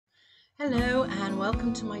Hello and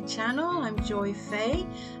welcome to my channel. I'm Joy Fay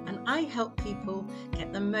and I help people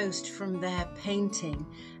get the most from their painting.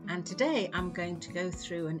 And today I'm going to go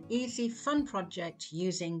through an easy, fun project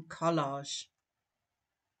using collage.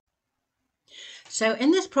 So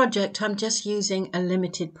in this project, I'm just using a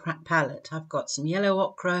limited palette. I've got some yellow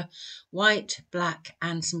ochre, white, black,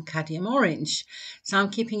 and some cadmium orange. So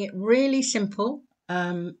I'm keeping it really simple.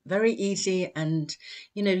 Very easy, and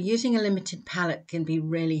using a limited palette can be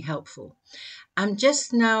really helpful. I'm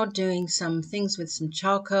just now doing some things with some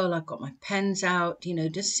charcoal. I've got my pens out,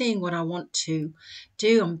 just seeing what I want to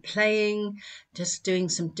do. I'm playing, just doing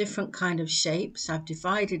some different kind of shapes. I've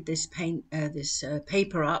divided this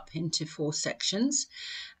paper up into 4 sections,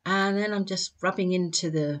 and then I'm just rubbing into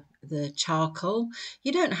the charcoal.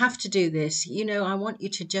 You don't have to do this. I want you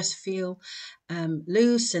to just feel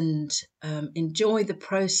loose and enjoy the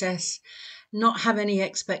process, not have any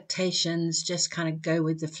expectations, just kind of go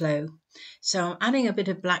with the flow. So I'm adding a bit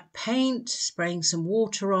of black paint, spraying some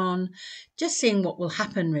water on, just seeing what will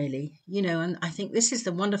happen really, and I think this is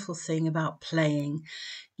the wonderful thing about playing.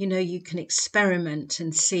 You can experiment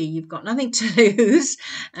and see. You've got nothing to lose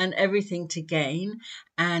and everything to gain.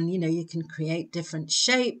 And, you can create different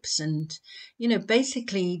shapes and,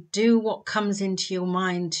 basically do what comes into your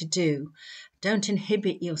mind to do. Don't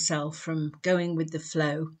inhibit yourself from going with the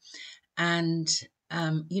flow. And,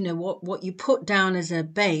 what you put down as a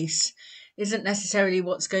base isn't necessarily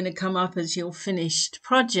what's going to come up as your finished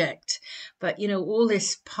project. But, all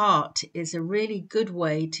this part is a really good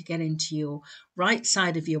way to get into your right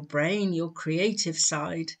side of your brain, your creative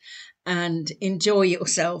side, and enjoy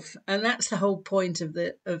yourself. And that's the whole point of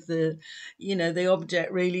the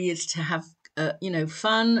object really, is to have,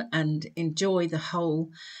 fun and enjoy the whole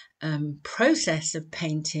process of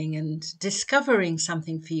painting and discovering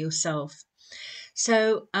something for yourself.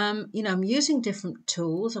 So, I'm using different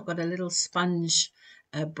tools. I've got a little sponge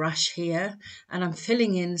brush here, and I'm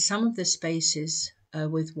filling in some of the spaces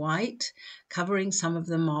with white, covering some of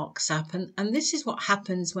the marks up. And this is what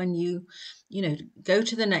happens when you go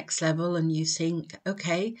to the next level and you think,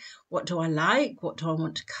 okay, what do I like? What do I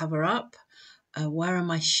want to cover up? Where are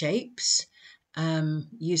my shapes?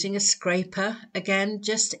 Using a scraper, again,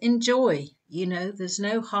 just enjoy. There's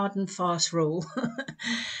no hard and fast rule.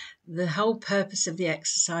 The whole purpose of the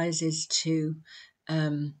exercise is to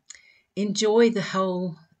enjoy the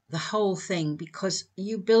whole thing, because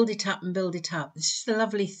you build it up and build it up. This is the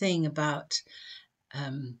lovely thing about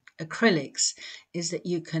acrylics, is that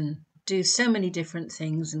you can do so many different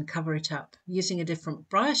things and cover it up using a different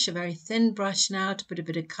brush, a very thin brush now, to put a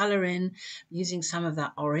bit of color in, using some of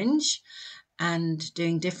that orange and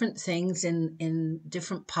doing different things in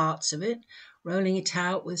different parts of it, rolling it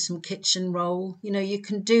out with some kitchen roll. You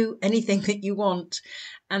can do anything that you want.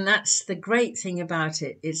 And that's the great thing about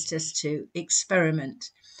it, is just to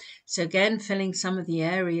experiment. So again, filling some of the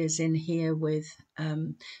areas in here with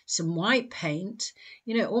some white paint.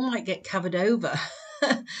 It all might get covered over.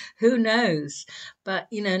 Who knows? But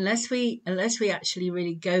unless we actually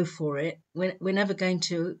really go for it, we're never going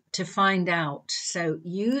to find out. So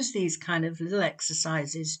use these kind of little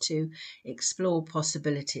exercises to explore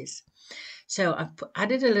possibilities. So I've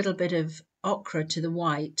added a little bit of ochre to the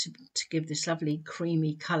white to give this lovely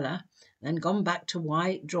creamy colour, then gone back to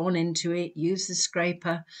white, drawn into it, use the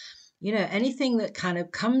scraper. Anything that kind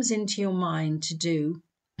of comes into your mind to do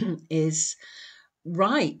is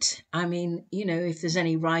right. I mean, if there's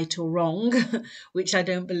any right or wrong, which I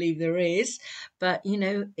don't believe there is, but,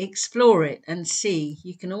 explore it and see.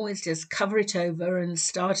 You can always just cover it over and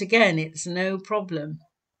start again. It's no problem.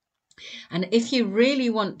 And if you really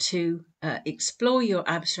want to explore your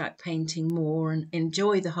abstract painting more and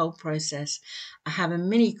enjoy the whole process, I have a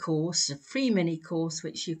free mini course,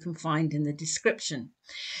 which you can find in the description.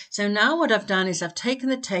 So now what I've done is I've taken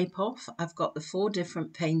the tape off. I've got the 4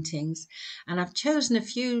 different paintings, and I've chosen a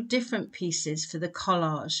few different pieces for the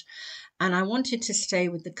collage. And I wanted to stay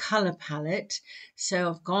with the colour palette, so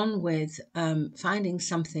I've gone with finding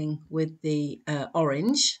something with the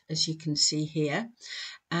orange, as you can see here.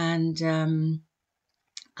 And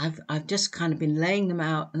I've just kind of been laying them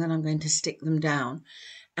out, and then I'm going to stick them down.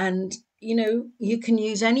 And you can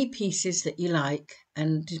use any pieces that you like,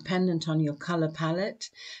 and dependent on your color palette.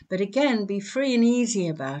 But again, be free and easy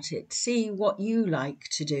about it. See what you like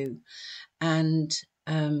to do, and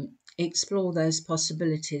explore those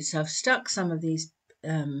possibilities. So I've stuck some of these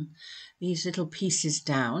little pieces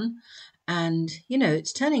down, and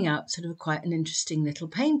it's turning out sort of quite an interesting little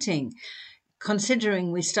painting,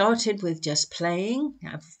 considering we started with just playing.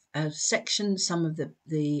 I've sectioned some of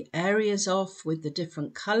the areas off with the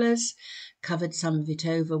different colours, covered some of it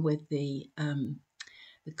over with the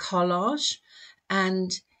the collage,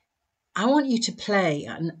 and I want you to play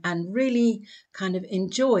and really kind of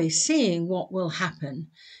enjoy seeing what will happen.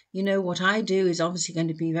 You know, what I do is obviously going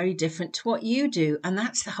to be very different to what you do, and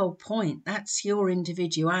that's the whole point. That's your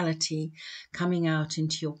individuality coming out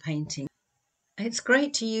into your painting. It's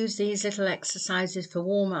great to use these little exercises for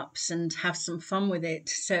warm-ups and have some fun with it.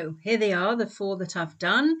 So here they are, the 4 that I've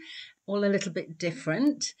done, all a little bit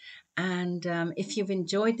different. And if you've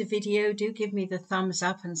enjoyed the video, do give me the thumbs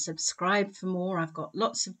up and subscribe for more. I've got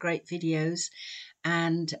lots of great videos.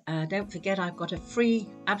 And don't forget, I've got a free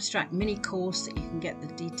abstract mini course that you can get the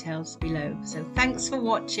details below. So thanks for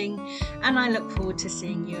watching, and I look forward to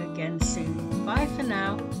seeing you again soon. Bye for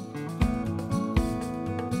now.